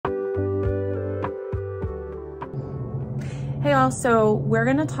Hey all, so we're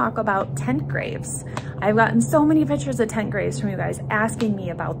gonna talk about tent graves. I've gotten so many pictures of tent graves from you guys asking me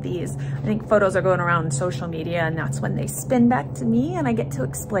about these. I think photos are going around social media and that's when they spin back to me and I get to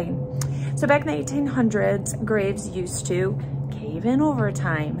explain. So back in the 1800s, graves used to cave in over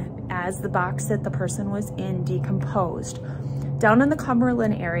time as the box that the person was in decomposed. Down in the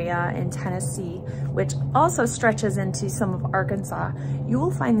Cumberland area in Tennessee, which also stretches into some of Arkansas, you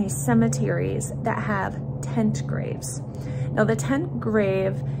will find these cemeteries that have tent graves. Now the tent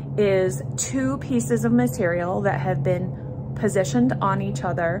grave is two pieces of material that have been positioned on each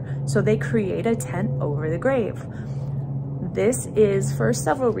other, so they create a tent over the grave. This is for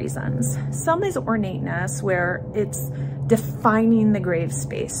several reasons. Some is ornateness, where it's defining the grave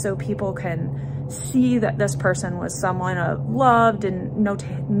space so people can see that this person was someone loved and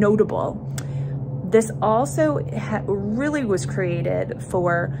notable. This also really was created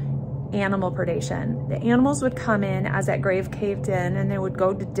for animal predation. The animals would come in as that grave caved in and they would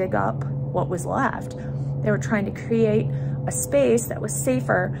go to dig up what was left. They were trying to create a space that was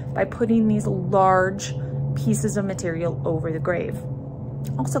safer by putting these large pieces of material over the grave.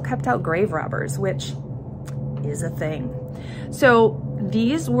 Also kept out grave robbers, which is a thing. So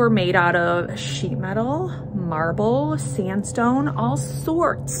these were made out of sheet metal, marble, sandstone, all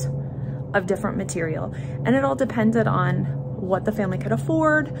sorts of different material. And it all depended on what the family could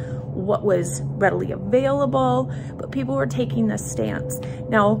afford, what was readily available, but people were taking this stance.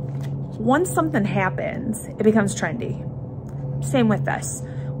 Now, once something happens, it becomes trendy. Same with this.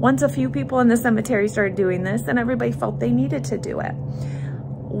 Once a few people in the cemetery started doing this, then everybody felt they needed to do it.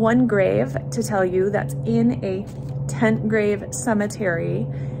 One grave to tell you that's in a tent grave cemetery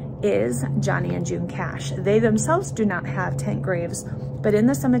is Johnny and June Cash. They themselves do not have tent graves, but in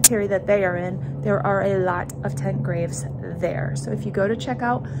the cemetery that they are in, there are a lot of tent graves there. So if you go to check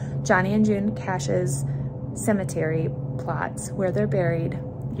out Johnny and June Cash's cemetery plots where they're buried,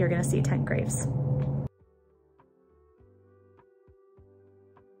 you're gonna see tent graves.